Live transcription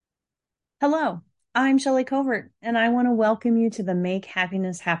Hello, I'm Shelly Covert, and I want to welcome you to the Make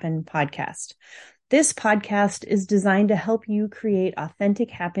Happiness Happen podcast. This podcast is designed to help you create authentic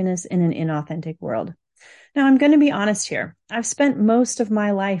happiness in an inauthentic world. Now, I'm going to be honest here. I've spent most of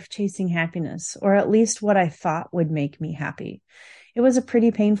my life chasing happiness, or at least what I thought would make me happy. It was a pretty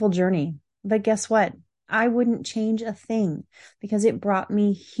painful journey, but guess what? I wouldn't change a thing because it brought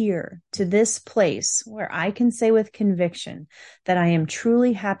me here to this place where I can say with conviction that I am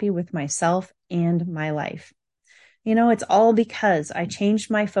truly happy with myself and my life. It's all because I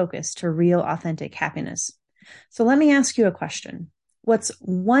changed my focus to real, authentic happiness. So let me ask you a question. What's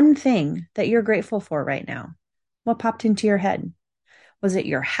one thing that you're grateful for right now? What popped into your head? Was it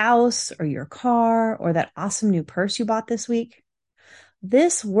your house or your car or that awesome new purse you bought this week?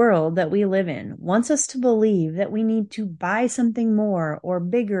 This world that we live in wants us to believe that we need to buy something more or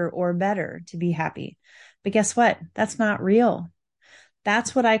bigger or better to be happy. But guess what? That's not real.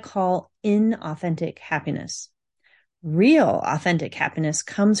 That's what I call inauthentic happiness. Real authentic happiness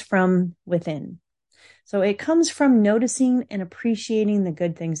comes from within. So it comes from noticing and appreciating the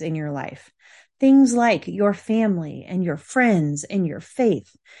good things in your life. Things like your family and your friends and your faith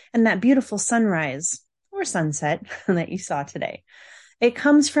and that beautiful sunrise or sunset that you saw today. It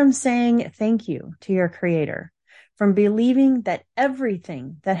comes from saying thank you to your creator, from believing that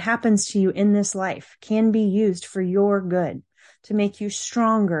everything that happens to you in this life can be used for your good, to make you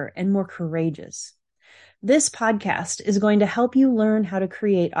stronger and more courageous. This podcast is going to help you learn how to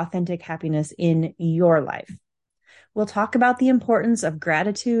create authentic happiness in your life. We'll talk about the importance of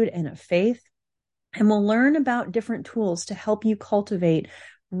gratitude and of faith, and we'll learn about different tools to help you cultivate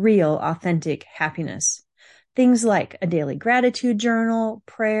real authentic happiness. Things like a daily gratitude journal,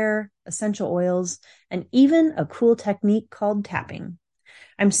 prayer, essential oils, and even a cool technique called tapping.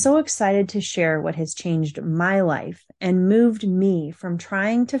 I'm so excited to share what has changed my life and moved me from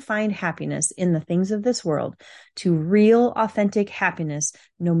trying to find happiness in the things of this world to real, authentic happiness,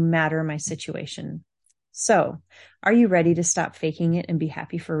 no matter my situation. So, are you ready to stop faking it and be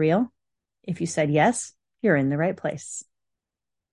happy for real? If you said yes, you're in the right place.